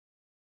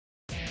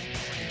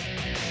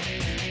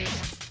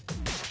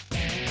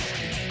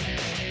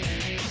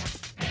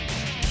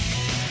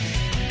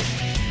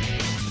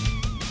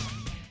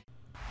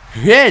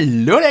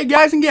Hello there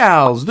guys and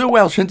gals, the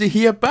Welsh Hunter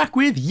here, back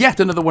with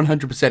yet another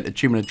 100%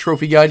 achievement and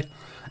trophy guide,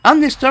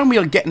 and this time we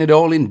are getting it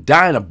all in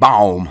Dyna,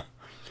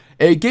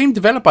 a game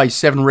developed by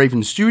Seven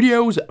Raven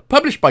Studios,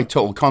 published by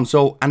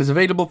TotalConsole, and is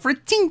available for a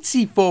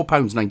teensy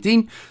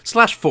 £4.19 /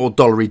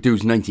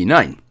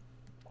 $4.99.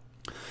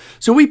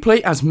 So we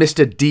play as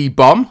Mr.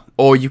 D-Bomb,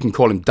 or you can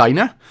call him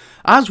Dyna,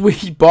 as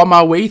we bomb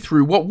our way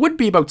through what would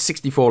be about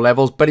 64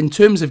 levels, but in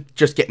terms of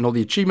just getting all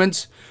the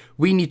achievements,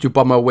 we need to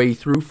bomb our way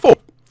through 4.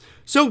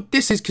 So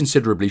this is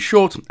considerably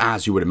short,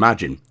 as you would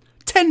imagine.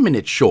 10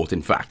 minutes short,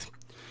 in fact.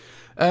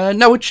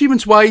 Now,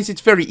 achievements-wise,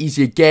 it's very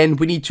easy again.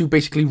 We need to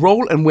basically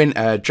roll and win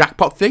a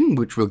jackpot thing,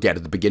 which we'll get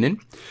at the beginning.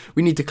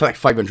 We need to collect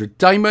 500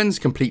 diamonds,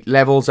 complete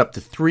levels up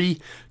to 3,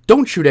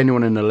 don't shoot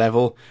anyone in a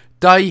level,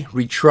 die,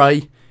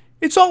 retry.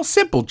 It's all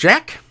simple,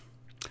 Jack.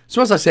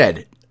 So as I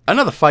said,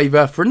 another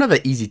 $5 for another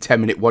easy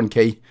 10-minute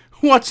 1K.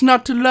 What's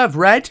not to love,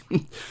 right?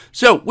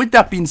 So, with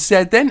that being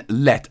said then,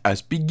 let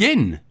us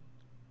begin.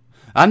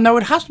 And now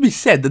it has to be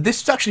said that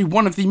this is actually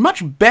one of the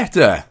much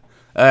better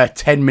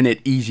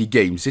 10-minute easy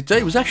games. It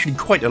was actually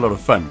quite a lot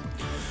of fun.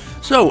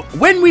 So,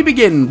 when we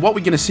begin, what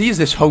we're going to see is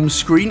this home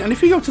screen. And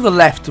if you go to the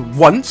left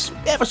once,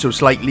 ever so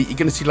slightly, you're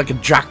going to see like a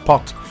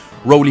jackpot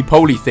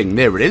roly-poly thing.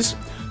 There it is.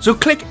 So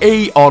click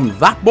A on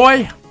that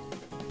boy.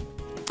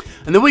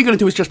 And then what you're going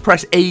to do is just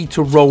press A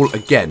to roll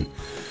again.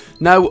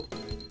 Now,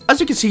 as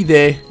you can see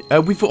there,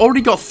 we've already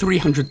got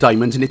 300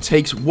 diamonds, and it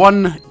takes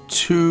basically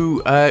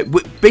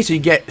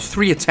you get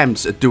 3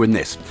 attempts at doing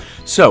this.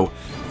 So,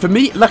 for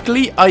me,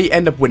 luckily, I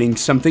end up winning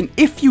something.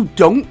 If you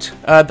don't,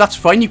 that's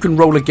fine. You can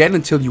roll again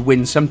until you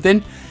win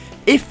something.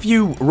 If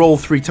you roll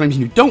 3 times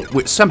and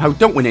you somehow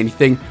don't win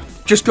anything,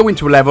 just go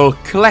into a level,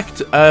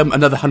 collect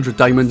another 100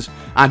 diamonds,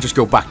 and just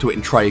go back to it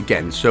and try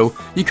again. So,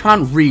 you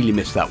can't really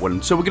miss that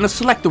one. So, we're going to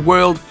select the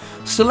world,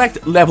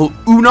 select level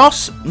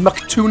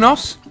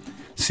Mactunos.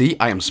 See,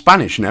 I am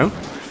Spanish now.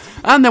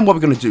 And then what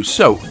we're going to do.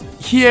 So,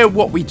 here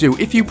what we do.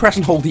 If you press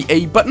and hold the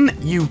A button,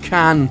 you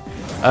can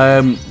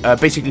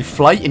basically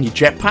fly in your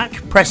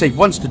jetpack. Press A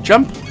once to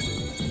jump.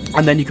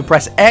 And then you can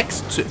press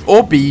X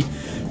or B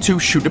to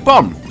shoot a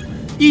bomb.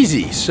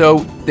 Easy.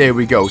 So, there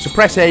we go. So,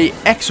 press A,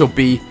 X or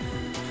B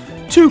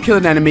to kill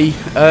an enemy.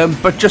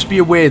 But just be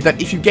aware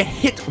that if you get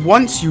hit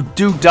once, you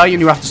do die and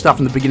you have to start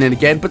from the beginning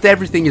again. But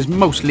everything is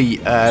mostly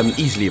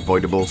easily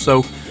avoidable.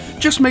 So,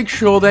 just make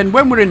sure then,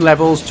 when we're in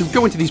levels, to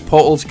go into these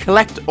portals,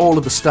 collect all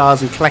of the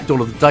stars and collect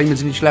all of the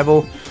diamonds in each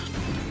level.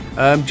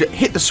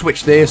 Hit the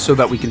switch there so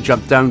that we can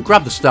jump down,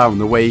 grab the star on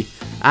the way,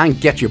 and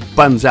get your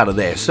buns out of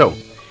there. So,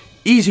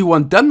 easy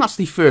one done. That's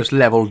the first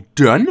level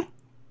done.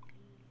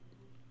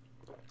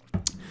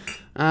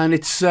 And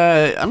it's,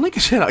 and like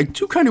I said, I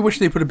do kind of wish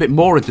they put a bit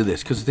more into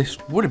this, because this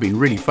would have been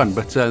really fun,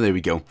 but there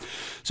we go.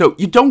 So,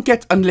 you don't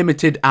get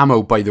unlimited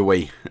ammo, by the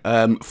way,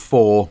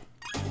 for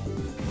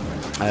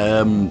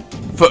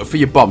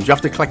your bombs. You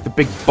have to collect the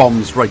big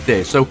bombs right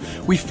there. So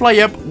we fly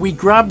up, we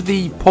grab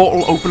the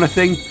portal opener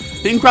thing.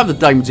 You can grab the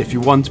diamonds if you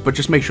want, but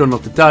just make sure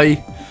not to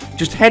die.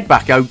 Just head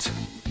back out,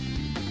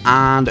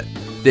 and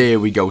there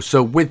we go.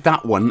 So with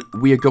that one,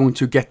 we are going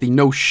to get the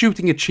no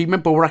shooting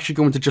achievement, but we're actually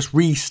going to just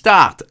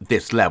restart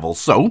this level.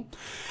 So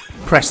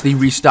press the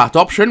restart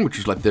option, which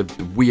is like the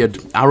weird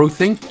arrow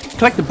thing.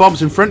 Collect the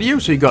bombs in front of you,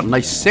 so you got a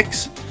nice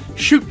 6.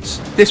 Shoot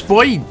this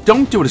boy.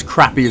 Don't do it as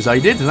crappy as I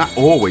did, and that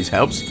always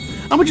helps.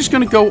 And we're just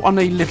going to go on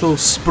a little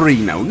spree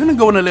now. We're going to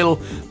go on a little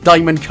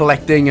diamond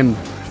collecting and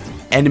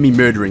enemy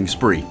murdering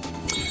spree.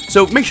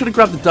 So make sure to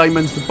grab the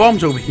diamonds. The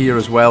bomb's over here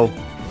as well.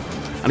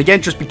 And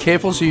again, just be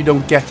careful so you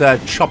don't get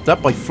chopped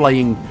up by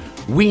flying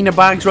wiener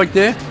bags right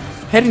there.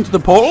 Head into the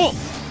portal.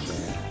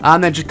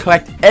 And then just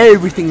collect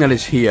everything that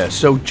is here.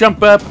 So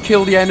jump up,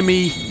 kill the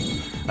enemy,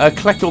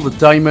 collect all the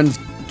diamonds.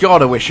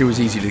 God, I wish it was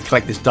easy to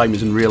collect this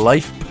diamonds in real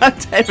life.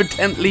 But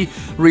evidently,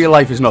 real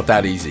life is not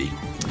that easy.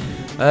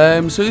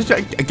 So this,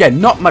 again,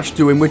 not much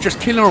doing. We're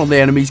just killing all the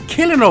enemies,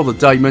 killing all the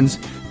diamonds,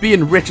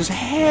 being rich as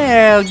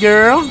hell,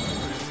 girl.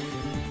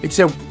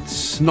 Except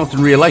it's not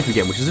in real life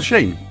again, which is a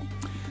shame.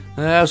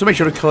 So make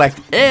sure to collect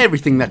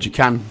everything that you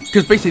can,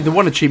 because basically the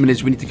one achievement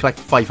is we need to collect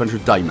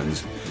 500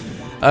 diamonds.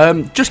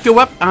 Just go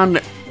up and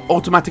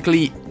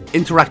automatically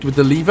interact with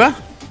the lever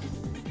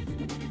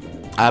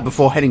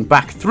before heading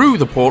back through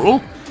the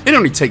portal. It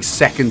only takes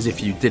seconds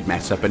if you did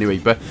mess up anyway,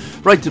 but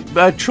right,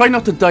 try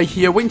not to die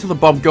here, wait until the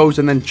bomb goes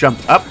and then jump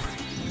up.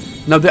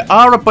 Now there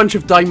are a bunch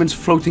of diamonds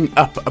floating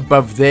up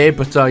above there,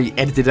 but I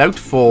edited out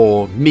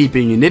for me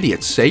being an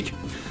idiot's sake.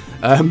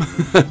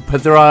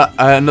 But there are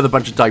another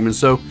bunch of diamonds,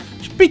 so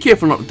just be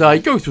careful not to die,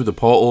 go through the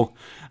portal,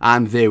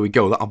 and there we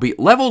go. That'll be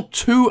level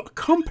 2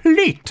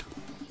 complete.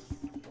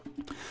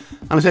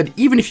 And I said,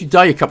 even if you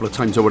die a couple of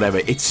times or whatever,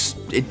 it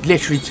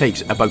literally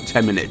takes about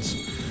 10 minutes.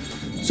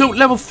 So,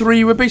 level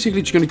 3, we're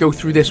basically just going to go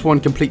through this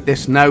one, complete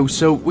this now.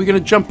 So, we're going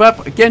to jump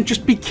up. Again,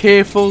 just be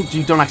careful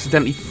you don't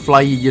accidentally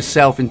fly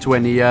yourself into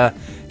any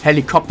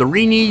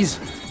helicopterinis.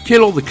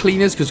 Kill all the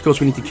cleaners, because of course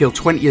we need to kill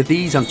 20 of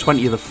these and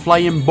 20 of the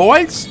flying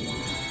boys.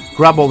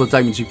 Grab all the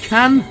diamonds you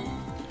can.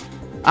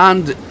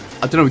 And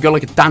I don't know, we got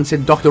like a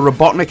dancing Dr.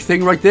 Robotnik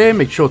thing right there.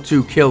 Make sure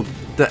to kill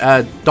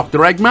the, Dr.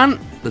 Eggman.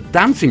 The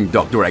dancing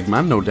Dr.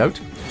 Eggman, no doubt.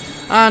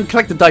 And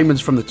collect the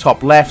diamonds from the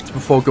top left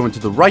before going to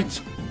the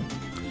right.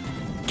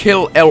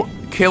 Kill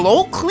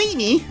old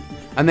Cleany.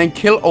 And then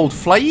kill old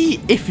Flyy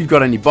if you've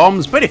got any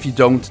bombs. But if you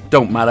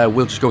don't matter.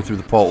 We'll just go through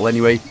the portal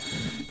anyway.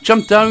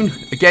 Jump down.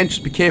 Again,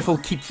 just be careful.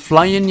 Keep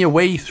flying your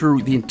way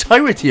through the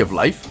entirety of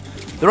life.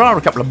 There are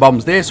a couple of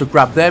bombs there, so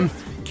grab them.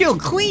 Kill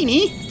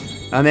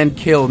Cleany. And then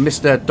kill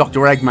Mr.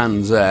 Dr.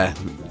 Eggman's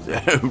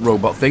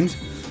robot things.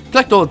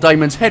 Collect all the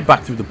diamonds. Head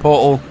back through the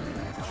portal.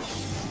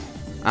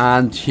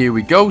 And here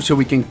we go. So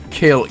we can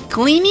kill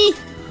Cleany.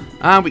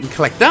 And we can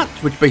collect that,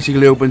 which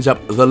basically opens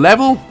up the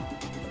level.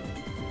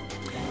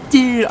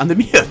 And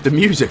the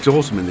music's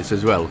awesome in this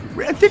as well.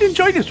 I did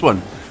enjoy this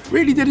one.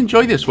 Really did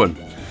enjoy this one.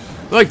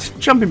 Right,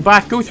 jumping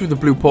back, go through the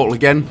blue portal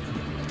again.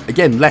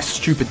 Again, less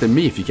stupid than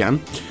me if you can.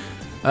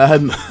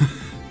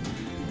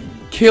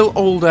 Kill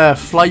old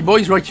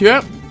Flyboys right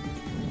here.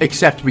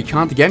 Except we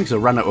can't again because I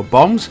ran out of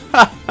bombs.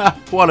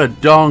 What a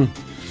dong.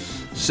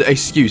 So,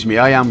 excuse me,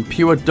 I am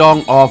pure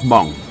dong of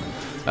Mong.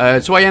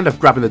 So I end up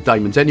grabbing the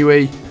diamonds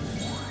anyway.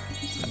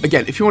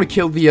 Again, if you want to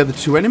kill the other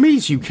two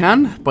enemies, you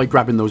can by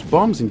grabbing those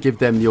bombs and give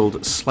them the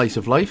old slice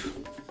of life.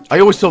 I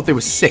always thought there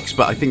were 6,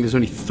 but I think there's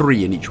only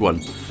 3 in each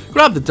one.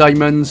 Grab the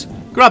diamonds,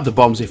 grab the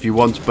bombs if you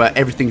want, but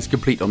everything's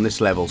complete on this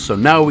level. So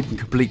now we can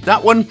complete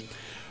that one.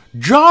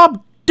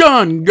 Job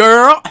done,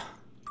 girl!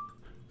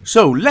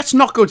 So, let's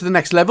not go to the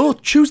next level.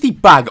 Choose the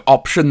bag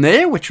option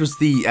there, which was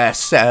the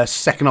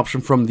second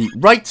option from the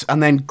right.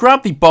 And then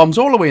grab the bombs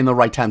all the way on the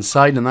right-hand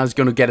side, and that is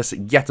going to get us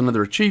yet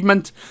another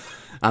achievement.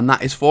 And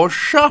that is for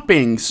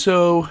shopping,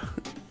 so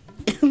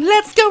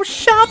let's go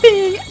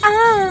shopping!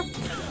 Ah.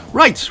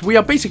 Right, we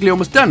are basically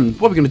almost done.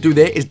 What we're going to do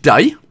there is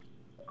die.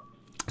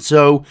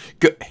 So,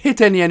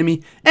 hit any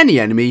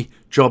enemy,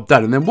 job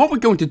done. And then what we're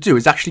going to do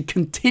is actually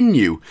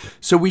continue.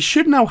 So we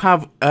should now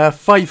have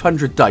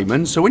 500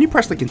 diamonds. So when you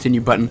press the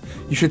continue button,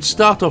 you should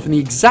start off in the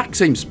exact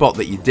same spot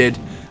that you did.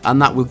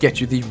 And that will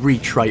get you the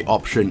retry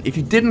option. If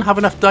you didn't have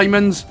enough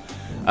diamonds...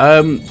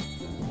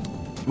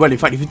 well, in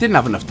fact, if you didn't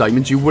have enough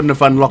diamonds, you wouldn't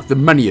have unlocked the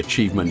money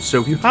achievement.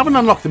 So if you haven't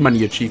unlocked the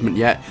money achievement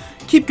yet,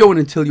 keep going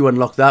until you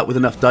unlock that with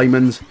enough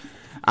diamonds.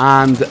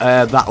 And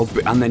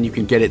and then you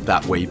can get it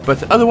that way.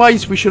 But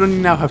otherwise, we should only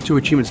now have 2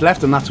 achievements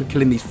left, and that's for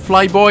killing these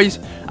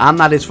Flyboys, and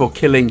that is for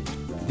killing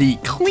the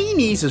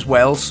Cleanies as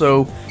well.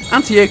 So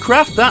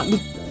anti-aircraft.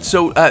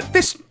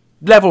 This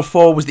level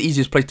 4 was the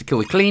easiest place to kill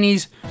the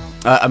Cleanies.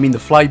 I mean the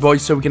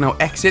Flyboys. So we can now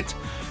exit,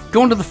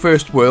 go into the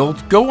first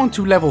world, go on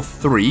to level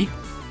 3,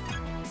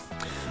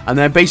 and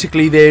then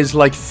basically there's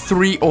like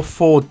 3 or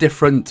 4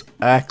 different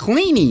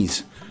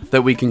Cleanies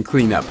that we can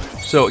clean up.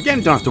 So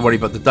again, don't have to worry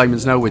about the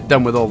diamonds now. We're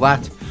done with all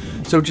that.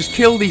 So just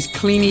kill these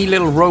cleany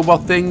little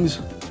robot things.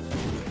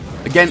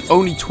 Again,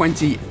 only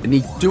 20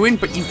 need doing,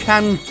 but you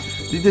can...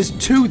 There's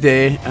 2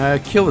 there.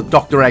 Kill the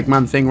Dr.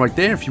 Eggman thing right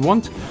there if you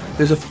want.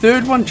 There's a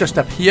 3rd one just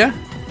up here.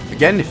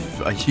 Again,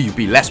 if you'd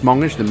be less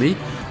mongish than me.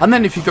 And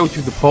then if you go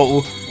through the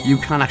portal, you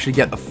can actually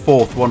get the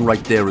 4th one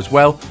right there as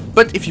well.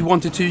 But if you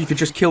wanted to, you could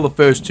just kill the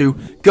first 2,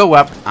 go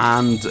up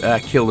and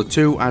kill the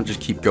 2, and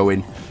just keep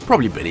going.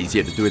 Probably a bit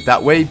easier to do it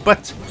that way,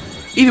 but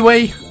either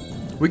way,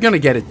 we're going to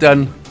get it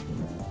done.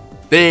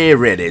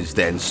 There it is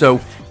then. So,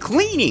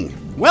 cleaning.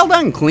 Well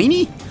done,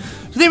 Cleany.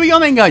 So there we go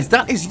then, guys.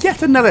 That is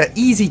yet another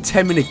easy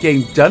 10-minute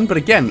game done, but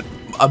again,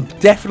 a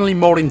definitely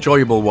more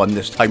enjoyable one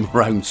this time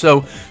around.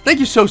 So, thank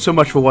you so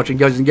much for watching,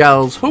 guys and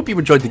gals. Hope you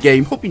enjoyed the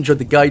game. Hope you enjoyed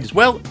the guide as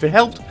well. If it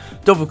helped,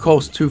 don't of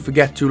course to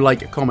forget to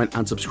like, comment,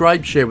 and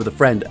subscribe. Share with a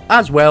friend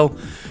as well.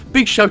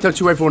 Big shout out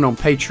to everyone on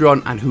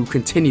Patreon and who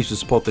continues to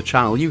support the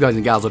channel. You guys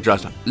and gals are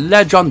just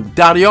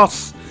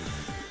legendarios.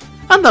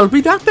 And that'll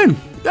be that then.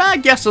 I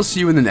guess I'll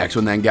see you in the next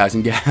one then, guys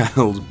and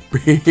gals.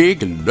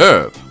 Big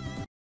love.